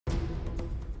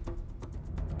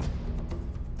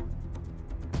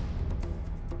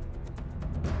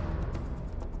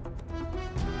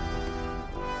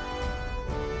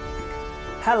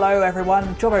Hello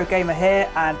everyone, jobbogamer here,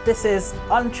 and this is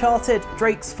Uncharted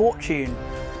Drake's Fortune.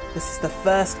 This is the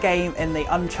first game in the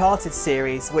Uncharted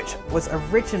series, which was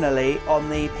originally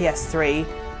on the PS3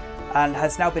 and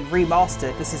has now been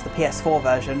remastered. This is the PS4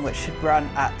 version, which should run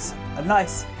at a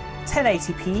nice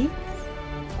 1080p.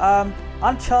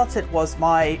 Uncharted was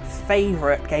my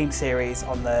favourite game series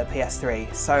on the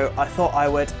PS3, so I thought I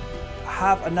would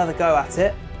have another go at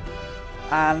it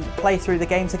and play through the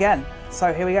games again.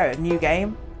 So here we go, a new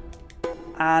game,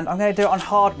 and I'm going to do it on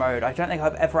hard mode. I don't think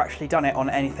I've ever actually done it on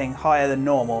anything higher than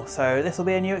normal, so this will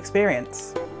be a new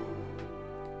experience.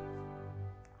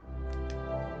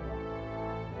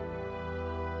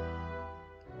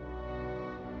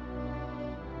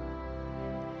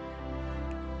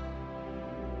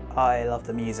 I love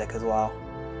the music as well.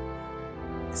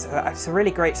 It's a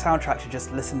really great soundtrack to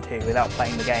just listen to without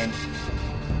playing the game.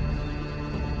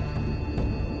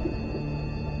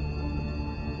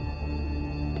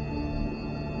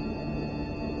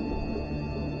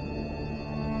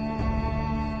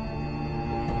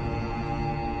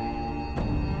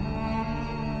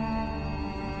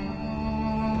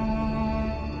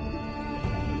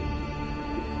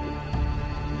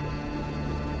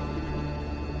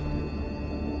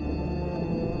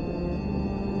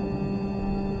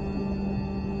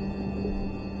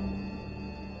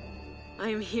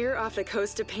 I'm here off the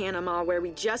coast of Panama, where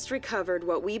we just recovered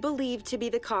what we believe to be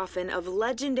the coffin of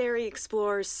legendary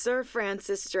explorer Sir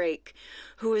Francis Drake,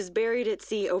 who was buried at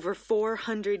sea over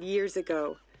 400 years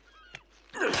ago.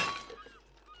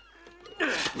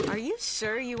 Are you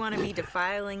sure you want to be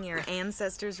defiling your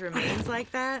ancestors' remains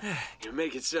like that? You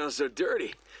make it sound so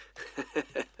dirty.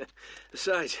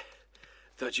 Besides,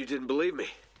 thought you didn't believe me.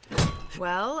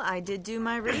 Well, I did do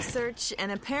my research,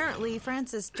 and apparently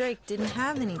Francis Drake didn't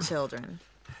have any children.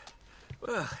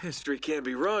 Well, history can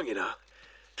be wrong, you know.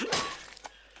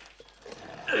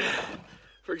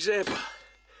 For example,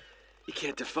 you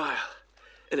can't defile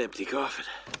an empty coffin.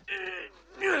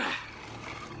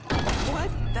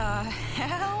 What the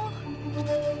hell?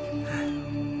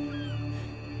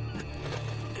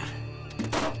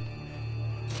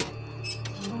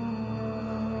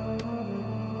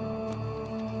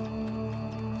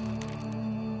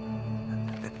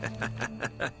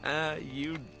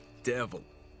 You devil.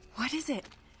 What is it?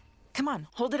 Come on,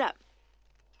 hold it up.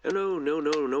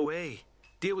 No way.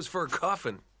 Deal was for a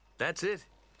coffin. That's it.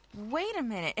 Wait a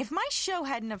minute. If my show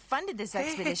hadn't have funded this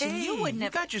expedition, you wouldn't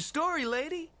have... You got your story,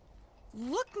 lady.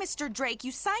 Look, Mr. Drake,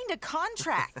 you signed a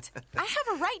contract. I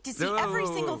have a right to see every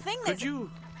single thing that... Could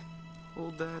you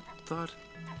hold that thought?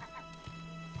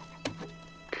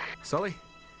 Sully,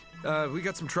 we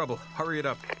got some trouble. Hurry it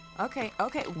up. Okay.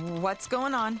 What's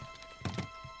going on?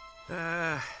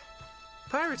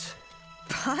 Pirates.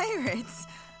 Pirates?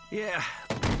 Yeah,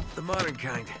 the modern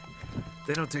kind.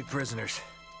 They don't take prisoners.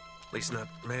 At least not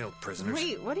male prisoners.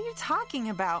 Wait, what are you talking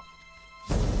about?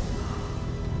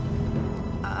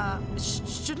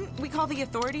 Shouldn't we call the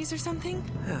authorities or something?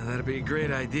 Yeah, that'd be a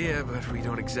great idea, but we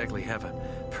don't exactly have a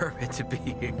permit to be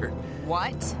here.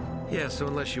 What? Yeah, so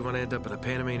unless you want to end up in a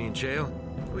Panamanian jail,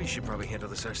 we should probably handle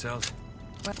this ourselves.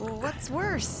 Well, what's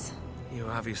worse? You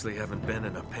obviously haven't been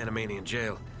in a Panamanian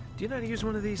jail. Do you know how to use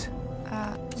one of these?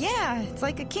 Yeah, it's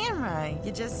like a camera.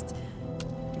 You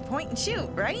point and shoot,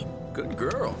 right? Good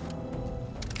girl.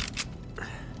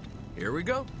 Here we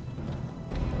go.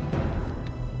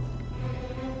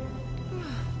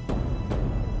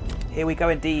 Here we go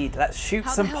indeed. Let's shoot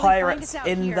some pirates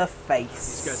in the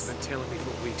face. These guys have been tailing me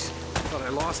for weeks. Thought I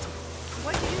lost them.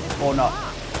 What'd you do to Or not.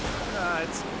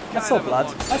 I saw blood.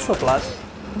 I saw blood.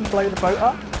 Can you blow the boat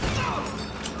up?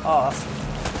 Oh,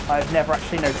 I've never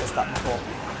actually noticed that before.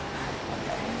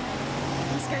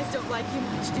 These guys don't like you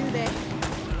much, do they?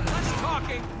 Less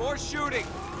talking, more shooting.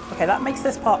 Okay, that makes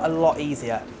this part a lot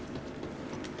easier.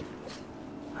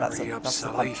 That's Hurry up, the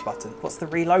Sully. punch button. What's the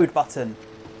reload button?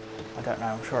 I don't know,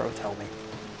 I'm sure it will tell me.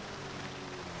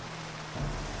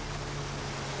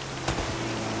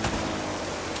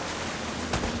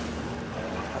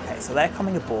 Okay, so they're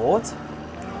coming aboard.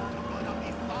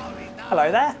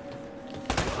 Hello there.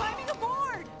 Climbing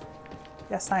aboard!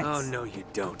 Yes, thanks. Oh, no, you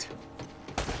don't.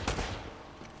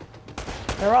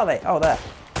 Where are they? Oh, there.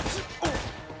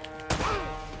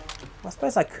 I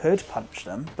suppose I could punch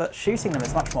them, but shooting them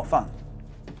is much more fun.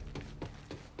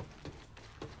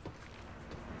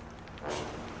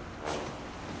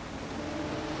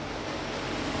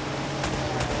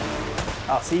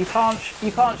 Oh, so you can't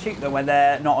shoot them when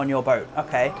they're not on your boat.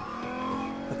 Okay.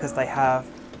 Because they have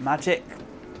magic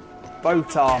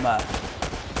boat armor.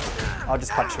 I'll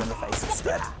just punch you in the face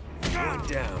instead. Going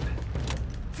down.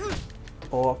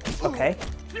 Or, okay.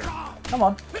 Come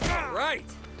on. All right.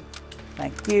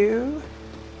 Thank you.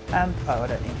 And, oh, I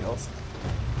don't need yours.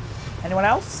 Anyone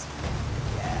else?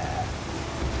 Yeah.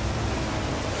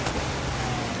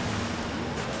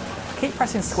 I keep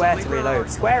pressing square to reload.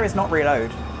 Square is not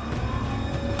reload.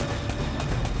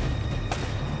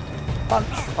 Punch,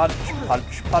 punch,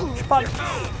 punch, punch, punch.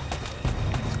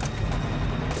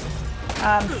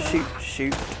 And shoot,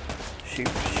 shoot, shoot,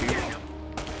 shoot,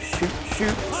 shoot,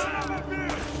 shoot.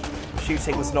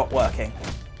 Shooting was not working.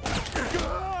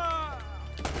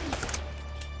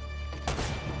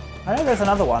 I know there's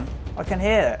another one. I can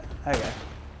hear it. There we go.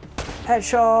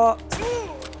 Headshot!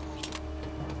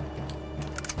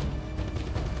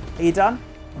 Are you done?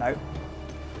 No.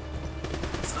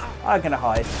 I'm gonna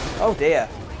hide. Oh dear.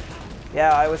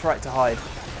 Yeah, I was right to hide.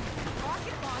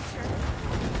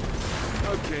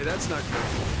 Okay, that's not good.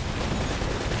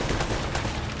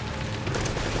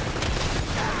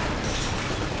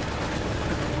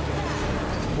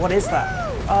 What is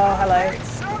that? Oh, hello.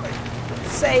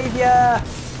 Savior!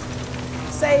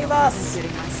 Save us! I'm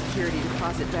getting my security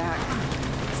deposit back.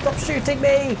 Stop shooting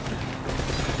me!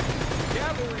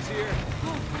 Cavalry's here.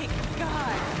 Oh my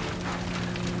god.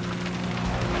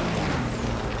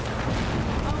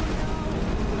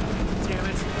 Damn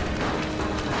it.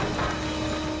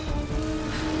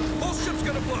 Whole ship's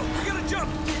gonna blow. We gotta jump.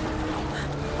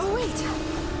 Oh wait.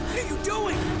 What are you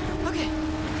doing? Okay.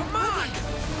 Come on.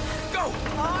 Go.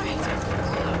 All right.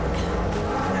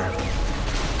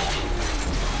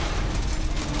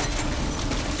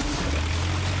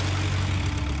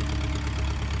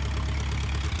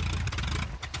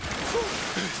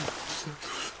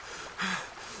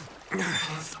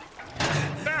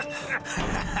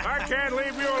 I can't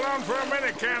leave you alone for a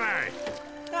minute, can I?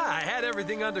 Ah, I had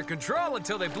everything under control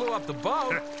until they blew up the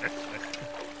boat.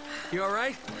 You all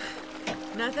right?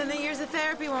 Nothing that years of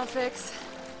therapy won't fix.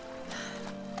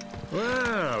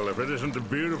 Well, if it isn't the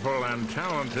beautiful and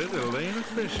talented Elena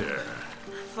Fisher.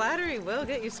 Flattery will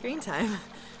get you screen time.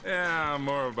 Yeah, I'm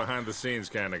more of a behind-the-scenes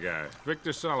kind of guy.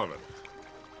 Victor Sullivan.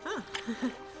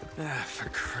 Ah, for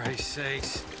Christ's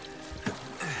sakes.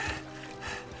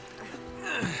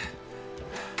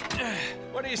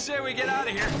 What do you say we get out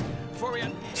of here before we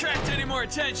attract any more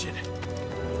attention?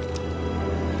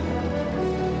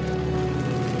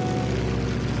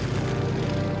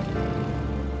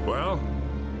 Well?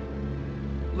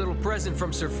 Little present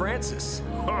from Sir Francis.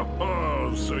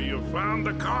 Oh, so you found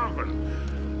the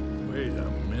coffin. Wait a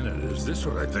minute, is this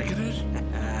what I think it is?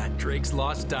 Drake's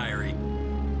lost diary.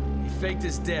 He faked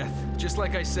his death, just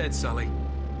like I said, Sully.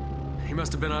 He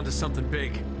must have been onto something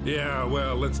big. Yeah,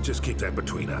 well, let's just keep that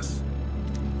between us.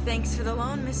 Thanks for the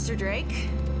loan, Mr. Drake.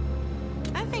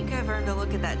 I think I've earned a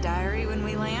look at that diary when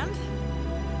we land.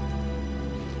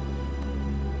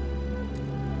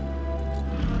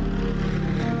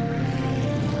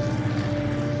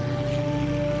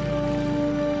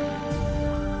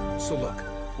 So look,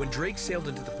 when Drake sailed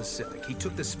into the Pacific, he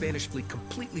took the Spanish fleet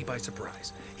completely by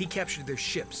surprise. He captured their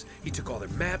ships, he took all their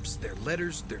maps, their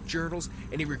letters, their journals,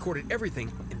 and he recorded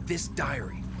everything in this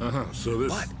diary. So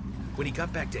this... But when he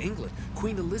got back to England,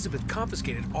 Queen Elizabeth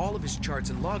confiscated all of his charts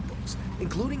and logbooks,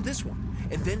 including this one,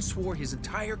 and then swore his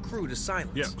entire crew to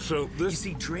silence. Yeah, so this...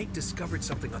 You see, Drake discovered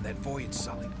something on that voyage,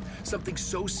 Sully. Something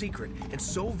so secret and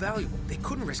so valuable, they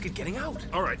couldn't risk it getting out.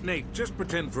 All right, Nate, just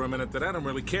pretend for a minute that I don't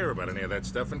really care about any of that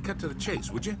stuff and cut to the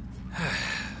chase, would you?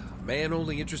 Man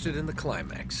only interested in the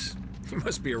climax. He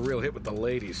must be a real hit with the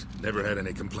ladies. Never had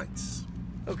any complaints.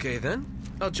 Okay, then.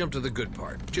 I'll jump to the good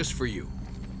part, just for you.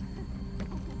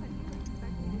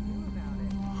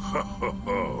 Ho, ho,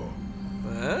 ho.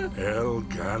 Huh? El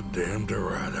goddamn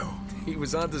Dorado. He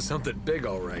was onto something big,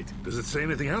 all right. Does it say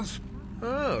anything else?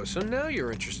 Oh, so now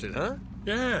you're interested, huh?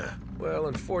 Yeah. Well,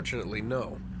 unfortunately,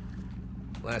 no.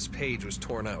 Last page was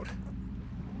torn out.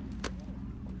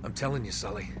 I'm telling you,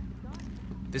 Sully.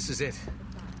 This is it.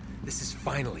 This is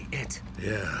finally it.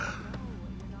 Yeah.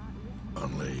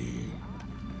 Only...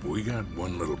 we got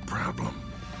one little problem.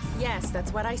 Yes,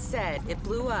 that's what I said. It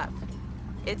blew up.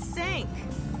 It sank.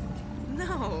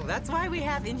 No, that's why we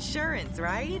have insurance,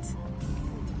 right?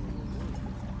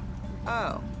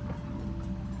 Oh.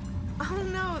 Oh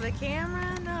no, the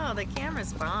camera? No, the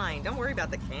camera's fine. Don't worry about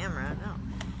the camera, no.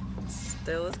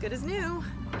 Still as good as new.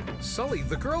 Sully,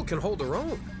 the girl can hold her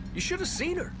own. You should have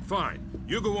seen her. Fine.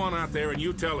 You go on out there and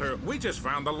you tell her, we just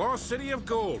found the lost city of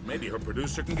gold. Maybe her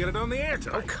producer can get it on the air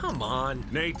tonight. Oh, come on.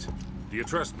 Nate, do you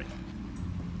trust me?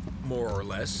 More or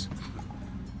less.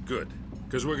 Good.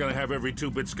 Because we're gonna have every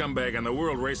two-bit scumbag in the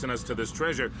world racing us to this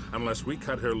treasure unless we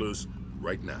cut her loose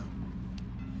right now.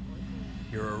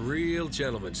 You're a real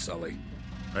gentleman, Sully.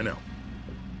 I know.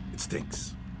 It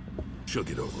stinks. She'll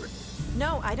get over it.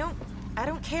 No, I don't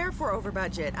care for over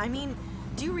budget. I mean,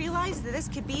 do you realize that this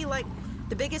could be like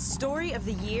the biggest story of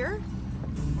the year?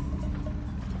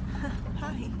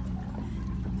 Hi.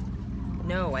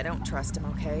 No, I don't trust him,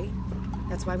 okay?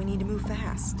 That's why we need to move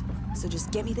fast. So just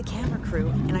get me the camera crew,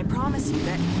 and I promise you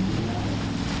that...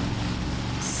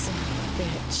 Son of a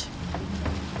bitch.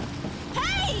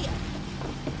 Hey!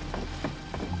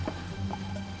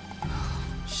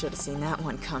 Should have seen that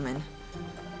one coming.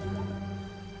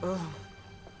 Ugh.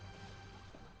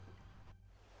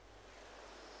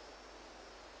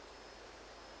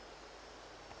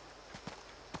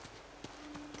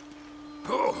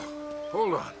 Oh,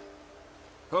 hold on.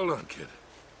 Hold on, kid.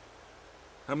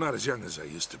 I'm not as young as I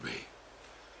used to be.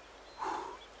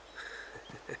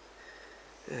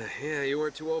 Yeah, you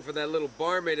weren't too old for that little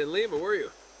barmaid in Lima, were you?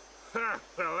 Ha!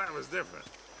 Well, that was different.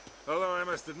 Although I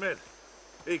must admit,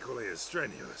 equally as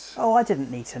strenuous. Oh, I didn't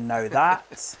need to know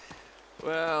that.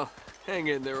 Well, hang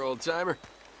in there, old-timer.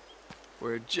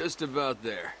 We're just about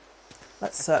there.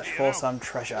 Let's search You for know, some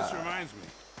treasure. This reminds me.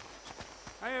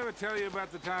 I ever tell you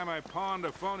about the time I pawned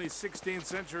a phony 16th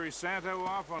century Santo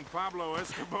off on Pablo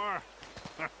Escobar?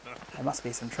 There must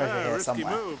be some treasure here risky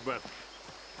somewhere. move, but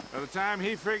by the time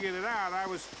he figured it out, I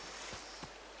was...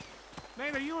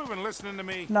 Nate, are you even listening to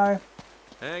me? No.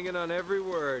 Hanging on every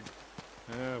word.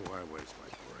 Why waste my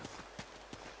breath?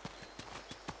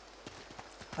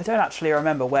 I don't actually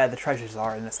remember where the treasures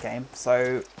are in this game,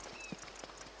 so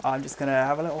I'm just going to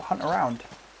have a little hunt around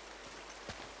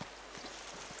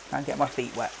and get my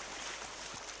feet wet.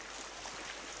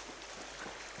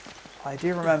 I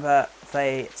do remember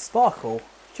they sparkle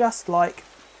just like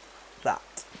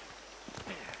that.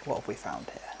 What have we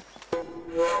found here?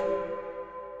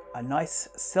 A nice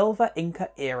silver Inca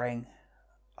earring.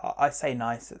 I say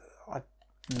nice.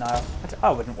 I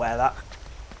wouldn't wear that.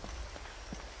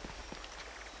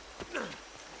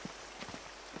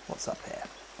 What's up here?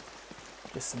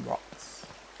 Just some rocks.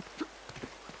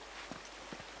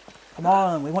 Come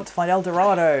on, we want to find El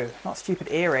Dorado, not stupid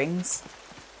earrings.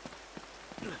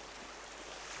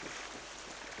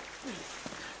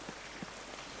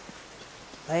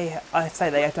 I'd say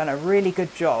they have done a really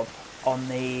good job on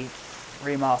the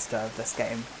remaster of this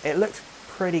game. It looked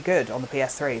pretty good on the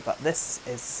PS3, but this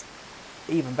is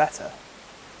even better.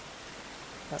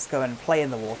 Let's go and play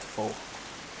in the waterfall.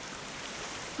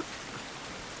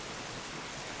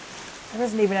 There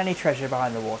isn't even any treasure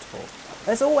behind the waterfall.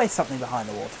 There's always something behind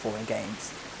the waterfall in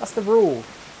games. That's the rule.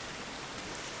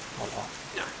 Hold on.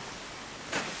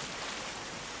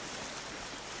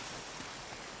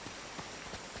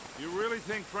 You really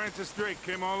think Francis Drake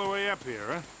came all the way up here,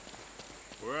 huh?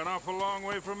 We're an awful long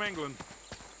way from England.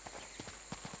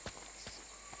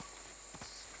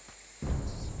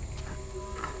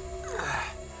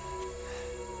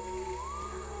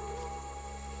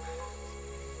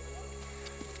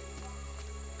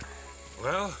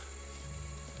 Well?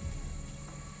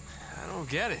 I don't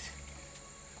get it.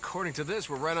 According to this,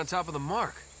 we're right on top of the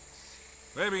mark.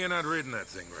 Maybe you're not reading that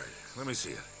thing right. Let me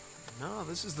see it. No,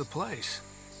 this is the place.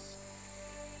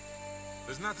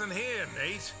 There's nothing here,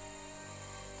 Nate.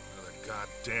 Another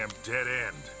goddamn dead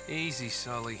end. Easy,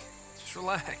 Sully. Just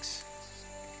relax.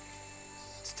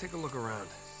 Let's take a look around.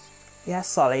 Yeah,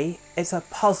 Sully, it's a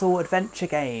puzzle adventure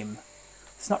game.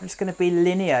 It's not just going to be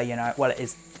linear, you know. Well, it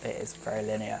is very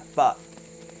linear, but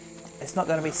it's not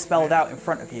going to be spelled out in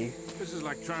front of you. This is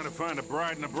like trying to find a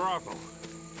bride in a brothel.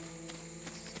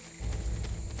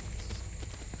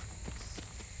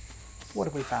 What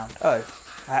have we found? Oh,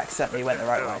 I accidentally went the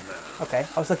right way. Okay,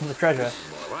 I was looking for treasure.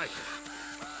 More like it.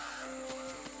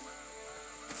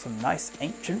 Some nice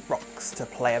ancient rocks to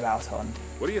play about on.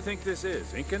 What do you think this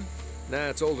is, Incan? Nah,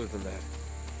 it's older than that.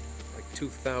 Like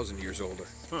 2,000 years older.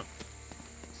 Huh.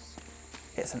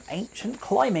 It's an ancient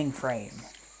climbing frame.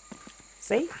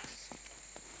 See?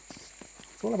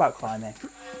 It's all about climbing.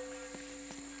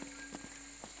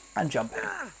 And jumping.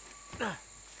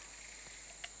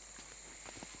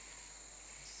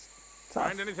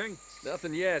 Find anything?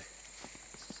 Nothing yet.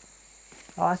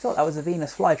 Oh, I thought that was a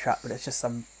Venus flytrap, but it's just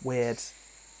some weird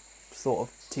sort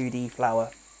of 2D flower.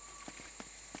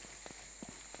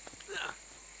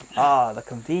 Ah, the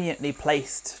conveniently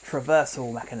placed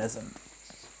traversal mechanism.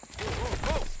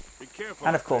 Whoa. Be careful.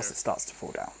 And of course there. it starts to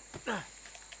fall down.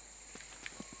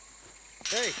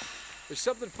 Hey, there's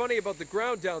something funny about the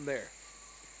ground down there.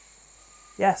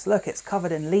 Yes, look, it's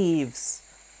covered in leaves.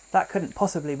 That couldn't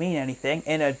possibly mean anything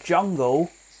in a jungle.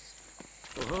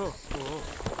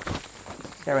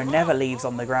 There are never leaves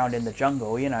on the ground in the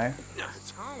jungle, you know.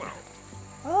 It's hollow.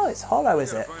 Oh, it's hollow,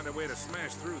 is it? Find a way to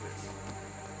smash through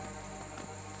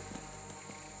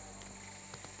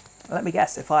this. Let me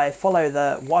guess, if I follow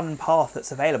the one path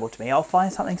that's available to me, I'll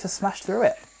find something to smash through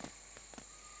it.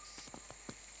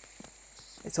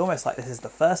 It's almost like this is the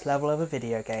first level of a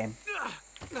video game.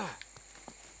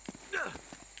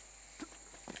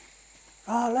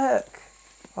 Oh, look!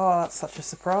 Oh, that's such a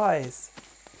surprise.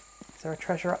 Is there a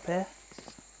treasure up here?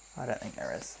 I don't think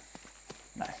there is.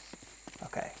 No.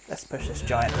 Okay, let's push this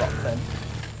giant rock then.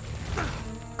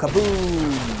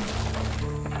 Kaboom!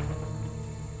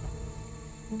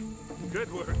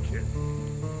 Good work, kid.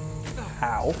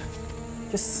 Ow.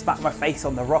 Just smacked my face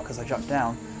on the rock as I jumped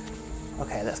down.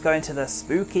 Okay, let's go into the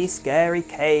spooky, scary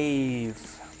cave.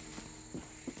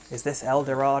 Is this El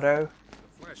Dorado?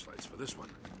 Flashlights for this one.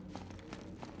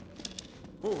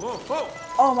 Oh!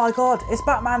 Oh my god, it's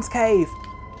Batman's cave!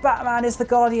 Batman is the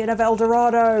guardian of El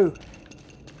Dorado!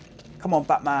 Come on,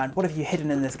 Batman, what have you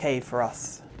hidden in this cave for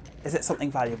us? Is it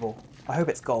something valuable? I hope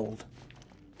it's gold.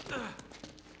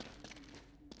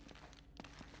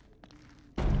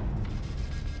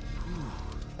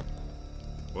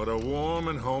 What a warm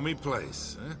and homey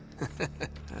place, huh?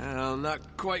 Well, not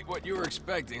quite what you were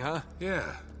expecting, huh?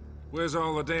 Yeah. Where's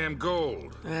all the damn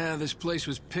gold? Yeah, this place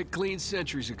was picked clean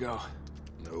centuries ago.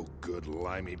 No good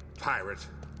limey pirate.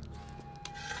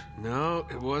 No,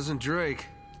 it wasn't Drake.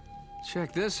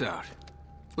 Check this out.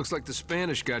 Looks like the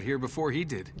Spanish got here before he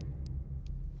did.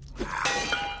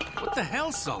 What the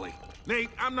hell, Sully? Nate,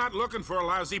 I'm not looking for a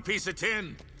lousy piece of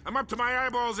tin. I'm up to my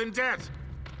eyeballs in debt.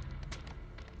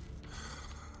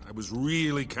 I was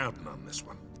really counting on this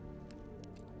one.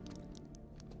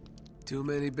 Too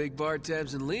many big bar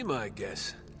tabs in Lima, I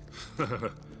guess.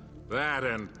 That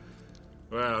and,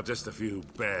 well, just a few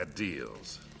bad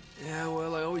deals. Yeah,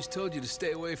 well, I always told you to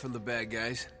stay away from the bad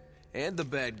guys. And the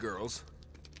bad girls.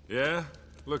 Yeah?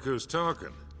 Look who's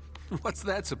talking. What's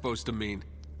that supposed to mean?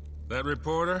 That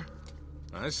reporter?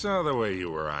 I saw the way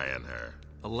you were eyeing her.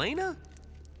 Elena?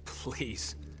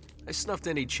 Please. I snuffed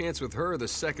any chance with her the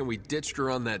second we ditched her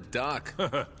on that dock.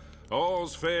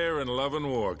 All's fair in love and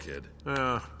war, kid.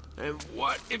 And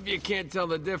what if you can't tell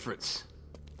the difference?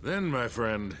 Then, my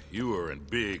friend, you are in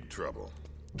big trouble.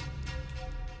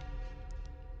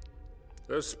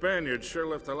 Those Spaniards sure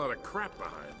left a lot of crap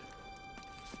behind.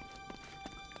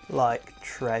 Like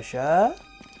treasure?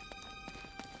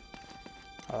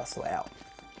 Oh, that's the way out.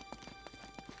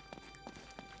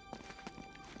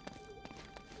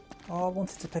 Oh, I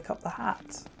wanted to pick up the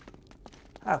hat.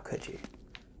 How could you?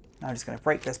 Now I'm just going to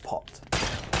break this pot.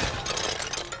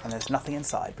 And there's nothing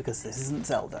inside because this isn't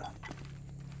Zelda.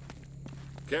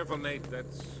 Careful, Nate.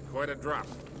 That's quite a drop.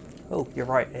 Oh, you're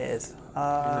right, it is. You're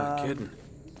not kidding.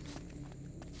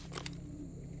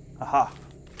 Aha.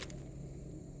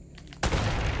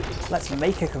 Let's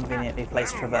make a conveniently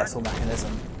placed traversal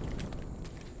mechanism.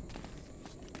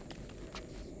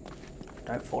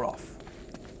 Don't fall off.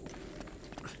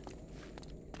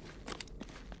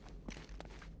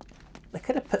 They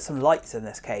could have put some lights in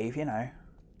this cave, you know.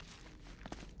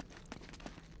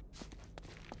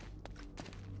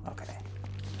 Okay.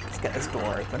 Let's get this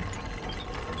door open.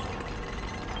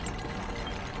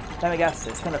 Let me guess,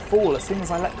 it's going to fall as soon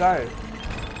as I let go.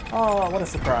 Oh, what a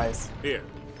surprise. Here,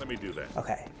 let me do that.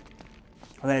 Okay.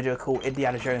 I'm going to do a cool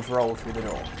Indiana Jones roll through the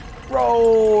door.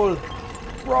 Roll!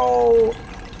 Roll!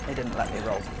 It didn't let me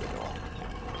roll through the door.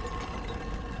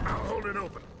 I'll hold it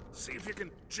open. See if you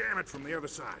can jam it from the other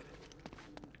side.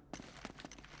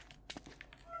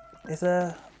 Is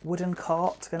a wooden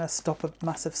cart going to stop a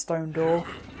massive stone door?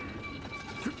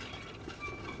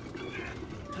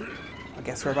 I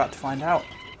guess we're about to find out.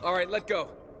 All right, let go.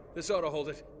 This ought to hold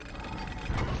it.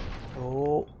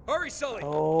 Oh. Hurry, Sully!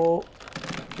 Oh.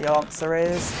 The answer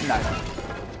is no.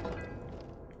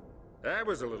 That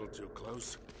was a little too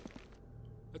close.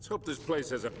 Let's hope this place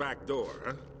has a back door,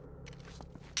 huh?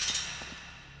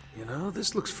 You know,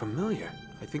 this looks familiar.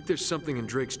 I think there's something in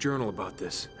Drake's journal about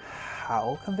this.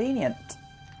 How convenient.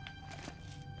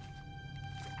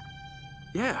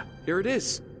 Yeah, here it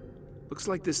is. Looks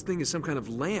like this thing is some kind of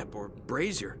lamp or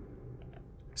brazier.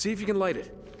 See if you can light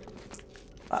it.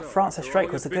 That Francis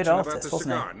Drake was a good artist,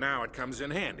 wasn't he? Now it comes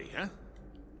in handy, huh?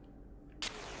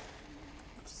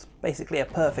 It's basically a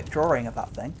perfect drawing of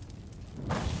that thing.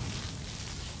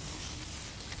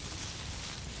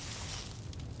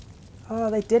 Oh,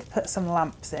 they did put some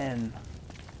lamps in.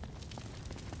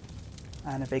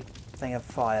 And a big thing of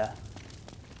fire.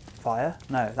 Fire?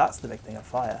 No, that's the big thing of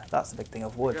fire. That's the big thing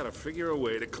of wood. Gotta figure a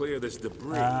way to clear this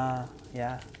debris.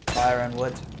 Yeah. Fire and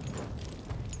wood.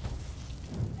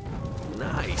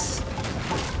 Nice.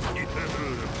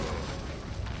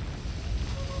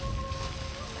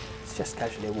 Let's just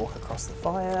casually walk across the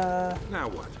fire. Now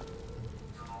what?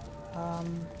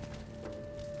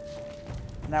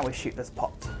 now we shoot this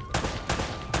pot.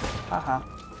 Haha.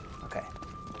 Okay.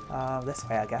 This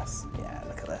way, I guess. Yeah,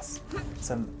 look at this.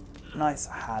 Some nice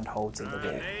handholds in the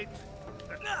wall. Nate.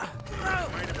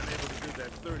 Might have been able to do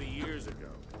that 30 years ago.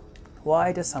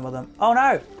 Why do some of them... Oh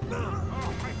no!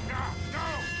 Oh my God, no!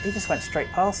 He just went straight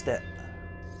past it.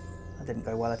 That didn't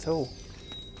go well at all.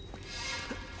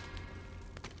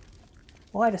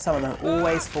 Why do some of them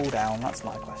always fall down? That's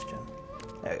my question.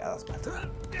 There we go, that's better.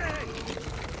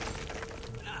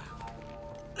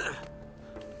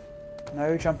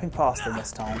 No jumping past them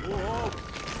this time.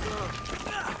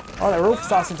 Oh, they're all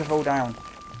starting to fall down.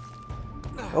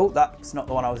 Oh, that's not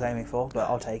the one I was aiming for, but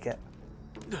I'll take it.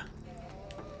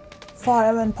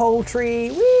 Fireman poultry!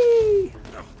 Whee!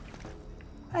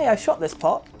 Hey, I shot this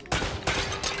pot.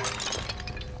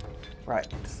 Right.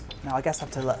 Now I guess I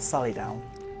have to let Sully down.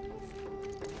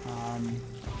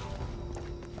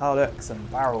 Oh look, some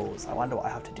barrels. I wonder what I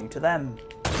have to do to them.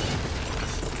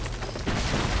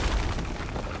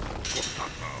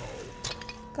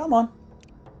 Come on.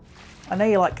 I know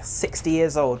you're like 60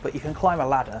 years old, but you can climb a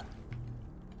ladder.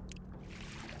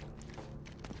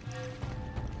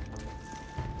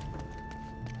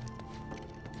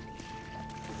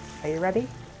 Are you ready? Do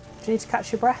you need to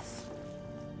catch your breath?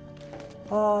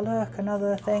 Oh look,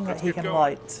 another thing that he can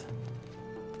light.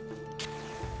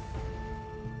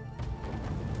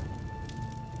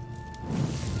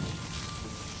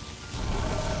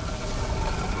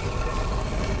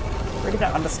 I really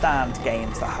don't understand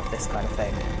games that have this kind of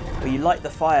thing, where you light the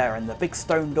fire and the big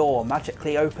stone door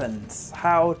magically opens.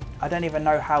 How? I don't even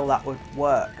know how that would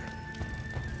work.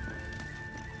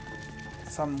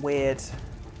 Some weird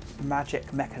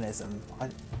magic mechanism. I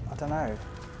don't know.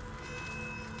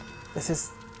 This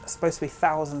is supposed to be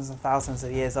thousands and thousands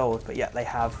of years old, but yet they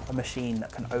have a machine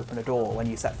that can open a door when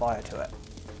you set fire to it.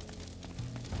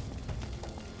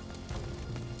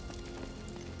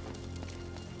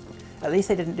 At least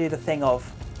they didn't do the thing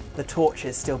of the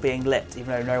torches still being lit, even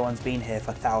though no one's been here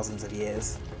for thousands of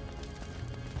years.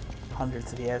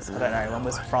 Hundreds of years? I don't know. When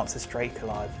was Francis Drake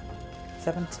alive?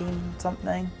 17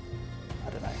 something? I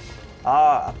don't know.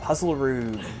 Ah, a puzzle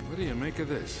room. What do you make of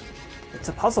this? It's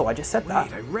a puzzle, I just said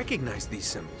that. Wait, I recognize these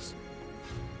symbols.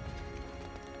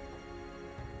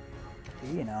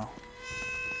 Do you know?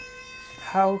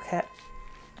 How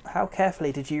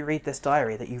carefully did you read this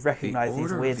diary that you recognise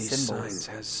these weird symbols? The order of these signs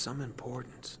has some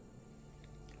importance.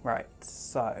 Right,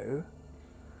 so...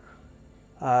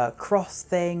 cross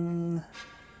thing,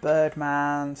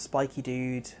 Birdman, spiky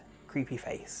dude, creepy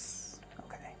face.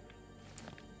 Okay.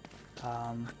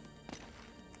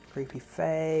 Creepy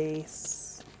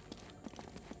face...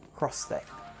 cross thing.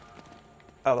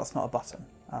 Oh, that's not a button.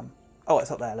 Oh,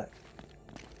 it's up there, look.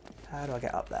 How do I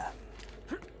get up there?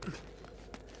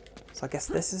 So I guess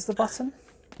this is the button?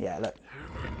 Yeah, look.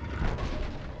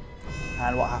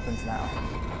 And what happens now?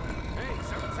 Hey,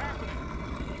 something's happening.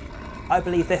 I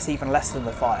believe this even less than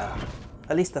the fire.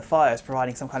 At least the fire is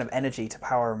providing some kind of energy to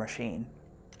power a machine.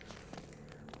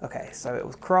 Okay, so it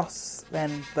was cross,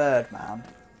 then Birdman.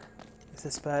 Is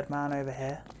this Birdman over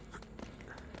here?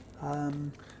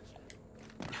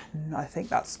 I think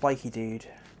that's Spiky Dude.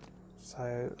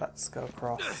 So let's go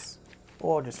across.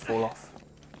 Or just fall off.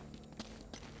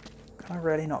 Can I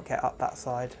really not get up that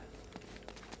side?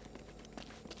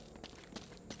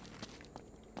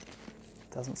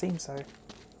 Doesn't seem so.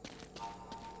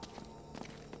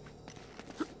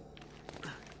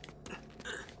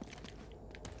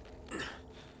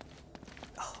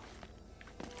 Oh.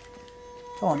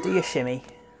 Come on, do your shimmy.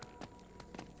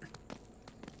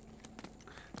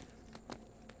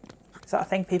 Is that a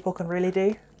thing people can really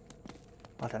do?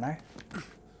 I don't know.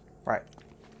 Right.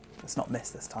 Let's not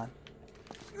miss this time.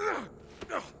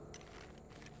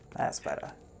 That's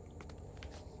better.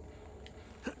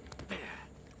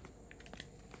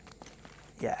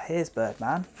 Yeah, here's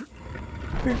Birdman.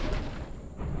 Boop.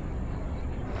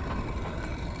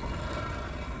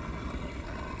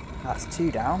 That's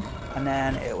 2 down. And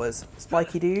then it was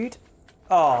Spiky Dude.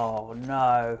 Oh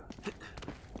no.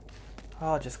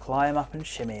 I'll just climb up and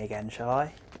shimmy again, shall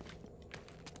I?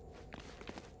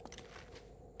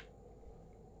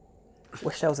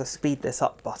 Wish there was a speed this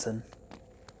up button.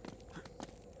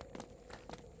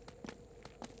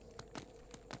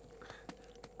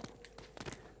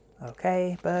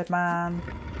 Okay, Birdman,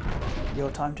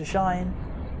 your time to shine.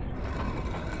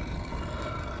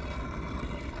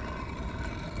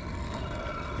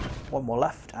 One more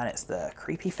left, and it's the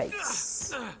creepy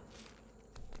face.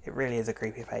 It really is a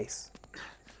creepy face.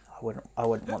 I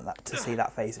wouldn't want that to see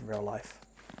that face in real life.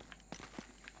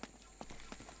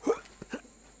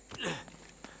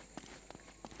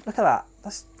 Look at that.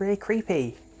 That's really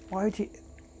creepy. Why would you...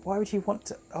 Why would you want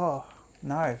to... Oh,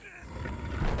 no.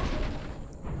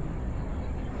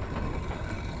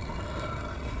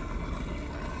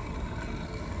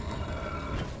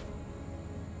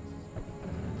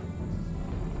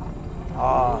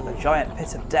 Ah, the giant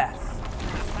pit of death.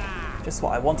 Just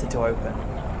what I wanted to open.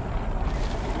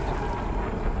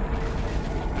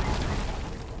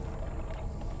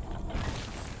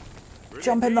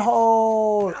 Jump in the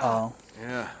hole! Oh.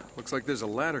 Yeah, looks like there's a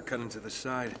ladder cut into the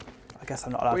side. I guess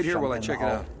I'm not allowed Wait to here jump while I in check the it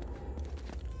hole. out.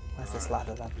 Where's this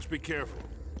ladder then? Just be careful.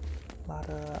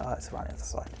 Ladder... Oh, it's around the other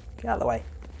side. Get out of the way.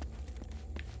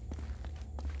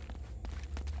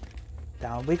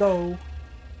 Down we go.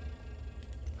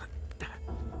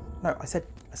 No, I said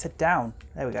down.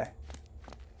 There we go.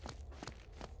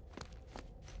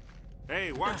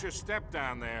 Hey, watch your step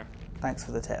down there. Thanks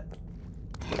for the tip.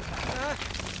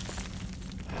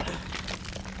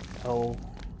 Oh,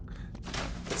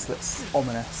 this looks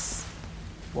ominous.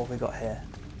 What have we got here?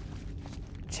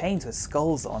 Chains with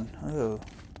skulls on. Ooh.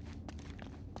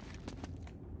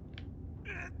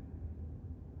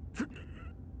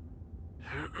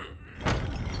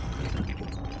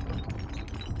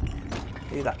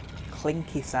 Ooh, that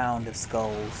clinky sound of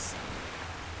skulls.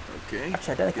 Okay.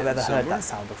 Actually, I don't think I've ever heard that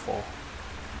sound before.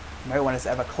 No one has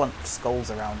ever clunked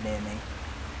skulls around near me.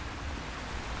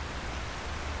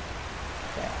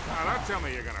 Now, don't tell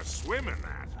me you're gonna swim in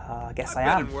that. I guess I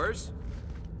am. Worse.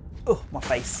 Oh, my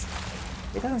face.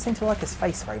 He doesn't seem to like his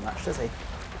face very much, does he?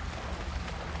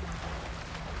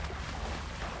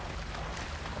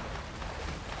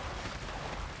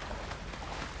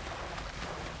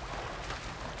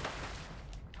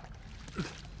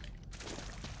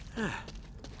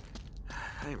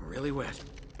 I'm really wet.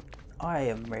 I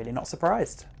am really not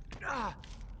surprised.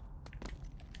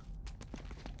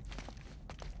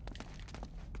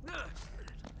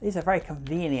 These are very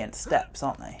convenient steps,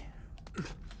 aren't they?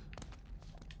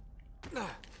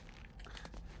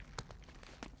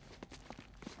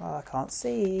 Oh, I can't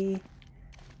see.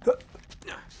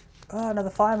 Oh, another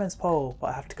fireman's pole.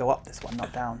 But I have to go up this one,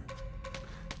 not down.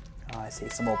 Oh, I see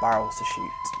some more barrels to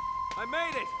shoot. I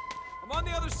made it! I'm on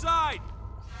the other side!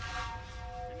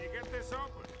 Can you get this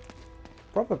open?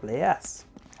 Probably, yes.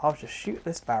 I'll just shoot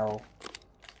this barrel.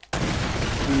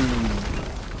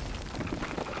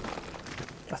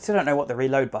 I still don't know what the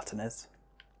reload button is.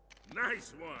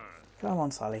 Nice one. Come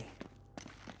on, Sally.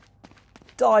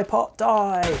 Die, pot,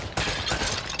 die!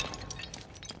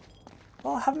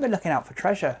 Well, I haven't been looking out for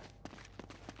treasure.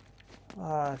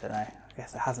 I don't know. I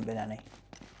guess there hasn't been any.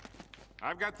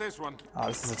 I've got this one. Oh,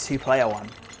 this is a two-player one.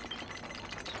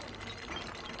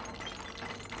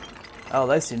 Oh,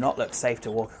 those do not look safe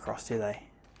to walk across, do they?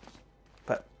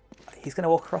 But he's going to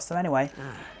walk across them anyway.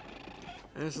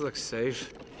 This looks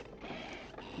safe.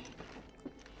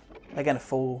 They're going to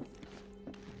fall.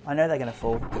 I know they're going to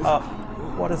fall. Oh,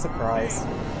 what a surprise.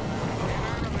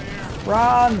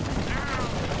 Run!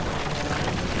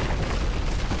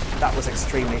 That was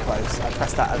extremely close. I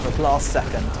pressed that at the last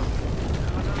second.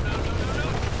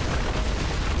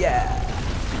 Yeah!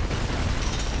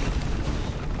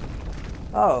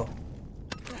 Oh.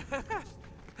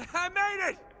 I made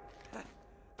it!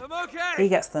 I'm okay! He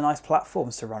gets the nice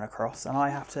platforms to run across, and I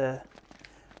have to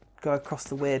go across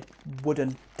the weird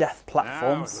wooden death Now it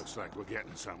platforms. looks like we're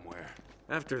getting somewhere.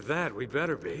 After that, we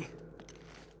better be.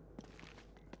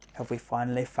 Have we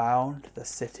finally found the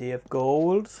City of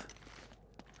Gold?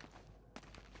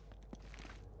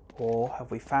 Or have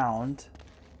we found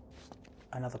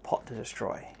another pot to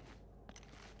destroy?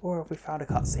 Or have we found a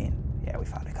cutscene? Yeah, we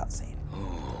found a cutscene.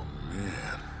 Oh,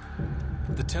 man.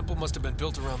 The temple must have been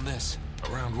built around this.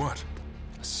 Around what?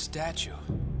 A statue.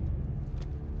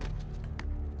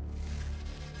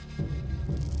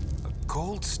 A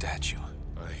gold statue.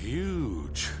 A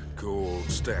huge gold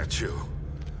statue.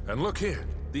 And look here.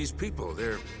 These people,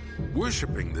 they're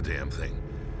worshipping the damn thing.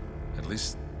 At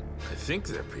least, I think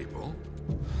they're people.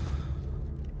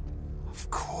 Of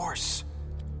course.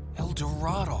 El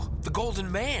Dorado, the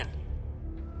Golden Man.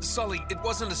 Sully, it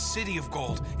wasn't a city of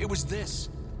gold. It was this.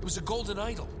 It was a golden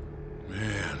idol.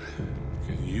 Man,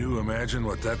 can you imagine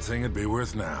what that thing would be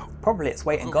worth now? Probably its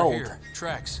weight in Over gold. here,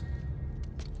 tracks.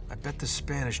 I bet the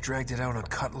Spanish dragged it out on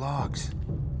cut logs.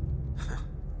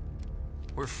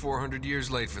 We're 400 years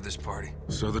late for this party.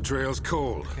 So the trail's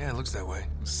cold. Yeah, it looks that way.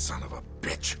 Son of a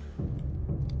bitch.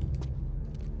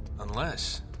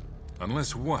 Unless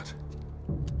Unless what?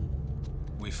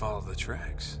 we follow the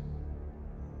tracks.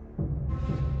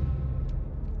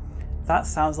 That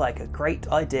sounds like a great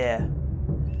idea.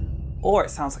 Or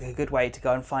it sounds like a good way to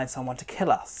go and find someone to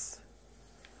kill us.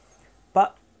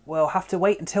 But we'll have to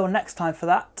wait until next time for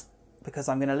that. because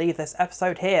I'm going to leave this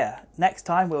episode here. Next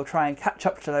time we'll try and catch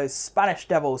up to those Spanish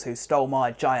devils who stole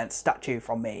my giant statue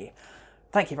from me.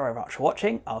 Thank you very much for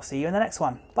watching. I'll see you in the next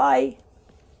one. Bye!